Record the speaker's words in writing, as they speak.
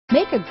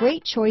Make a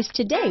great choice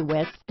today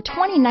with the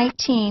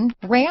 2019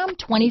 Ram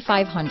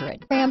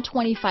 2500. Ram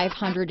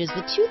 2500 is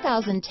the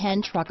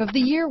 2010 Truck of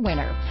the Year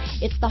winner.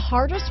 It's the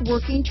hardest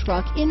working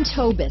truck in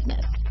tow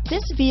business.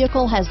 This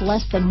vehicle has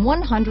less than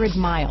 100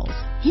 miles.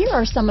 Here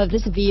are some of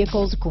this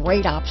vehicle's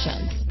great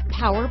options: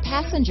 power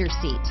passenger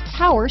seat,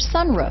 power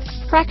sunroof,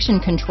 traction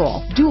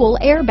control, dual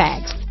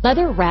airbags,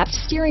 leather-wrapped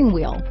steering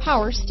wheel,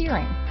 power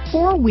steering,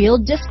 four-wheel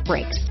disc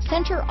brakes,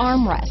 center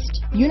armrest,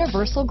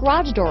 universal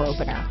garage door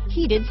opener,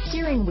 heated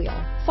steering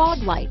wheel, fog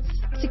lights,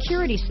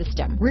 security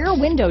system, rear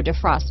window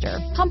defroster,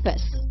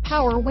 compass,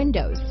 power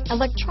windows,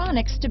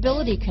 electronic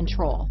stability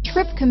control,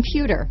 trip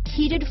computer,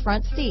 heated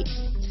front seats,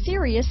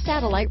 Sirius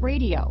satellite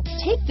radio.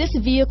 Take this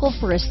vehicle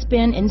for a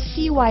spin and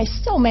see why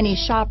so many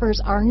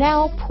shoppers are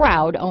now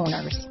proud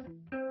owners.